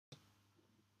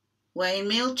We're in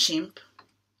Mailchimp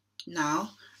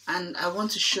now, and I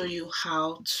want to show you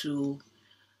how to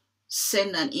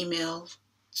send an email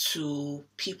to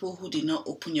people who did not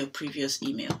open your previous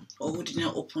email or who did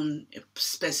not open a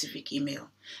specific email.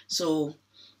 So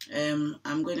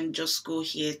I'm going to just go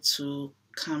here to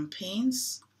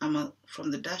campaigns.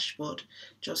 From the dashboard,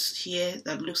 just here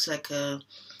that looks like a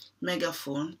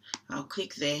megaphone. I'll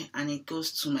click there and it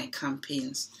goes to my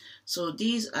campaigns. So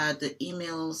these are the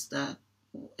emails that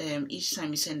each time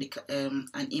you send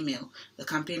an email, the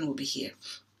campaign will be here.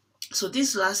 So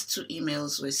these last two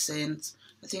emails were sent,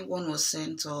 I think one was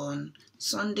sent on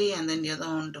Sunday and then the other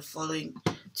one the following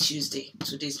Tuesday,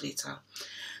 2 days later.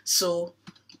 So,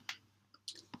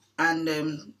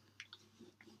 and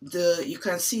you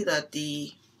can see that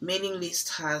the mailing list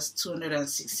has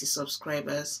 260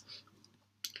 subscribers,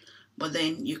 but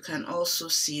then you can also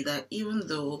see that even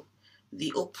though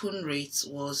the open rate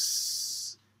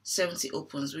was 70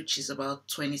 opens, which is about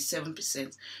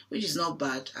 27%, which is not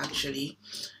bad actually,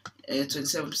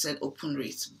 27% open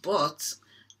rate, but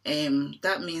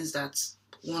that means that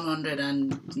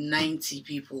 190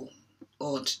 people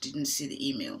odd didn't see the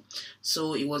email.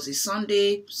 So it was a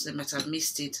Sunday, so they might have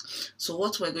missed it. So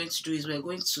what we're going to do is we're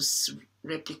going to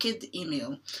replicate the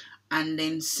email and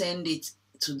then send it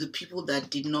to the people that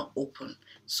did not open.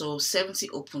 So 70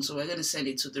 open, so we're going to send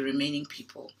it to the remaining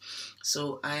people.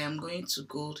 So I am going to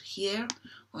go here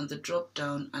on the drop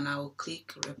down and I will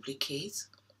click replicate.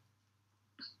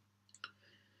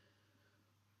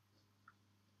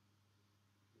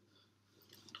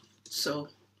 So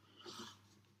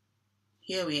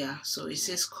here we are. So it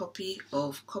says copy.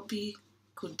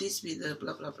 Could this be the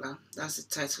blah blah blah? That's the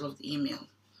title of the email.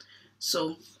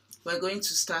 So we're going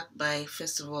to start by,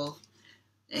 first of all,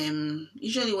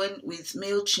 usually with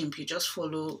Mailchimp you just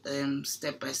follow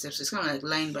step by step. So it's kind of like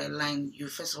line by line. You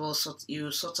first of all sort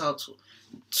out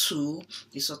to,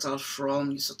 you sort out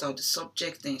from, you sort out the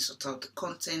subject, then you sort out the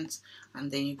content,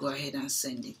 and then you go ahead and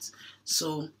send it.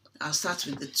 So I'll start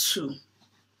with the to.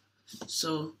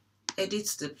 So edit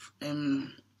the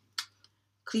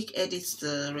click edit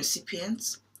the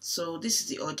recipient. So this is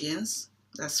the audience,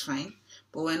 that's fine,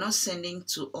 but we're not sending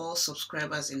to all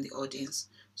subscribers in the audience.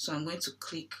 So I'm going to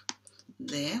click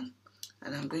there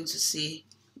and I'm going to say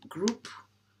group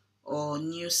or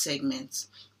new segment.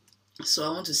 So I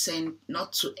want to send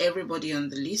not to everybody on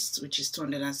the list, which is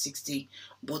 260,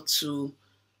 but to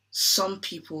some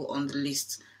people on the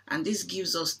list. And this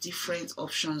gives us different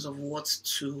options of what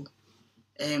to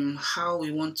how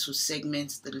we want to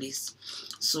segment the list.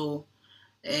 So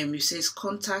it says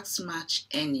contacts match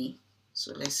any.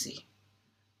 So let's see.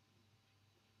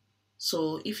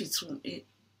 So if it's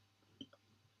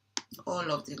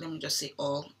all of the, let me just say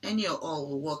all, any or all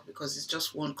will work because it's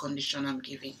just one condition I'm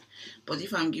giving. But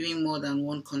if I'm giving more than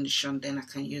one condition, then I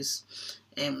can use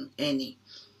any.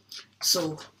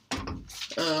 So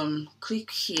click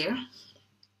here.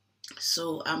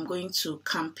 So I'm going to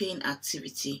campaign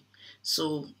activity.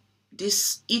 So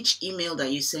each email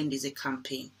that you send is a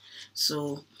campaign.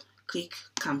 So click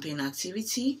campaign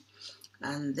activity,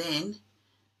 and then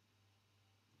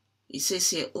it says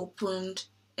here opened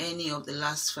any of the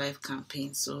last 5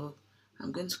 campaigns. So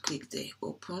I'm going to click there,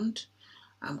 opened.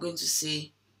 I'm going to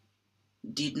say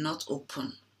did not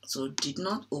open. So did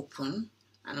not open,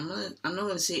 and I'm not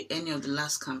going to say any of the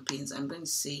last campaigns. I'm going to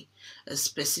say a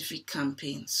specific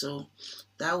campaign. So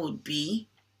that would be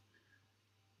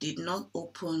did not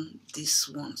open this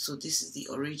one. So this is the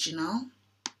original.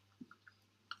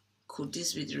 Could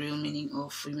this be the real meaning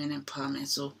of women empowerment?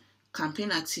 So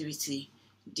campaign activity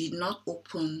did not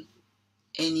open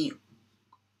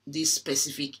this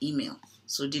specific email.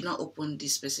 So did not open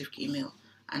this specific email,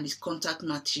 and its contact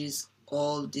matches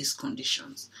all these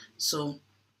conditions. So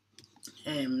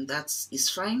that is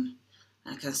fine.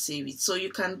 I can save it. So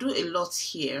you can do a lot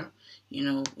here. You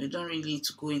know, you don't really need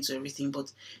to go into everything,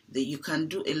 but you can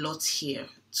do a lot here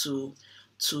to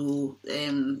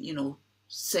you know,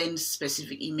 send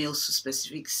specific emails to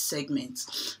specific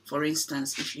segments. For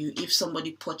instance, if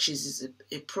somebody purchases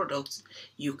a product,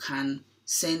 you can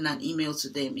send an email to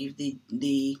them if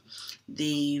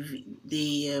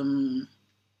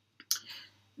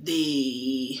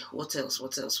what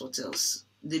else,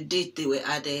 the date they were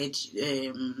added,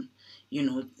 you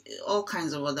know, all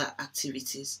kinds of other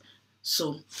activities.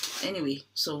 So anyway,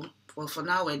 so for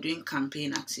now we're doing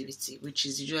campaign activity, which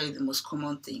is usually the most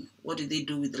common thing. What did they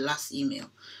do with the last email?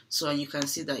 So, and you can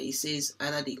see that it says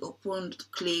either they opened,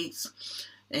 clicked,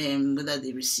 whether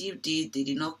they received it, they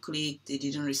did not click, they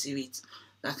didn't receive it,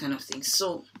 that kind of thing.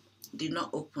 So did not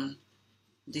open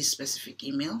this specific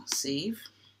email, save,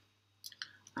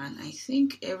 and I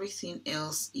think everything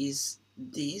else is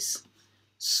this.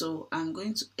 So I'm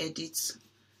going to edit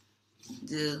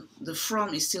the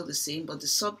from is still the same, but the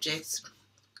subject,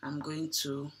 I'm going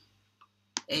to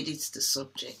edit the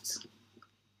subject.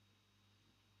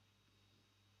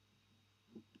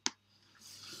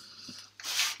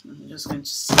 I'm just going to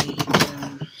say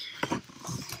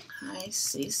hi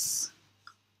sis,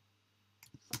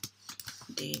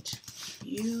 did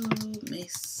you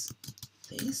miss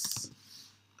this?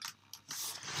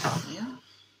 Yeah.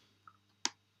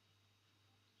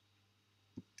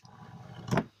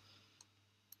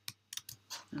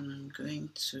 And I'm going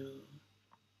to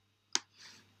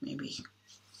maybe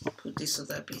put this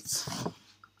other bit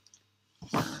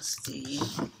as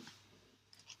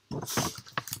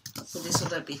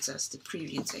the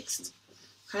preview text.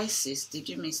 Hi sis, did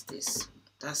you miss this?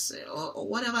 That's or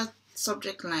whatever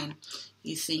subject line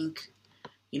you think,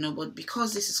 you know, but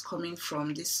because this is coming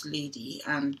from this lady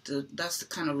and that's the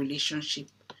kind of relationship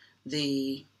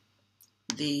they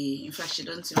in fact, she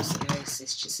doesn't even say hi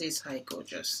sis, she says hi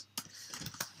gorgeous.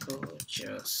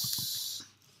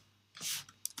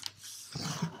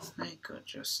 Hi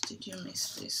gorgeous, did you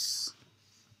miss this?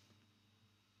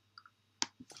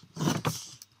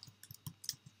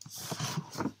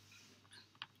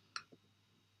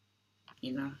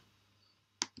 You know,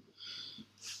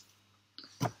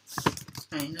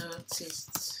 I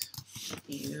noticed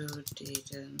you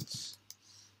didn't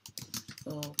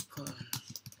open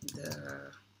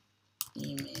the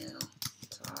email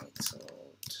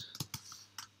titled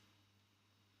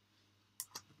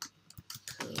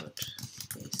 "Could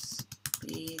this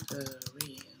be the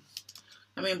real?"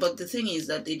 I mean, but the thing is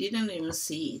that they didn't even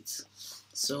see it,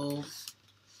 so,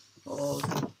 or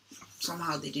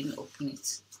somehow they didn't open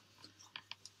it.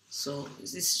 So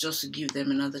this is just to give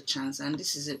them another chance, and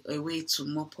this is a way to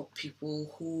mop up people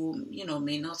who, you know,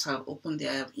 may not have opened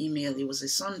their email. It was a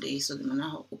Sunday, so they may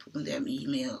not have opened their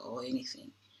email or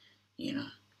anything, you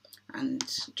know, and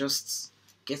just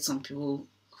get some people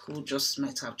who just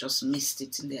might have just missed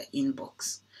it in their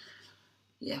inbox.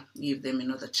 Yeah, give them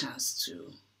another chance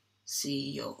to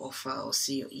see your offer or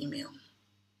see your email.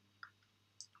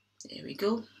 There we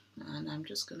go. And I'm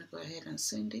just going to go ahead and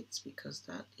send it because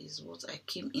that is what I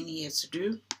came in here to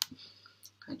do.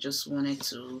 I just wanted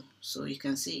to, so you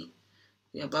can see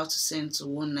we're about to send to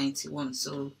 191.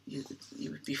 So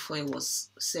before it was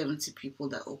 70 people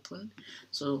that opened.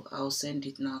 So I'll send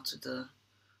it now to the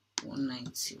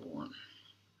 191.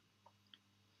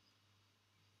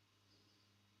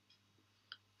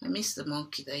 I miss the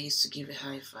monkey that used to give a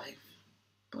high five.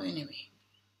 But anyway,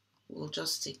 we'll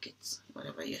just take it,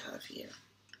 whatever you have here.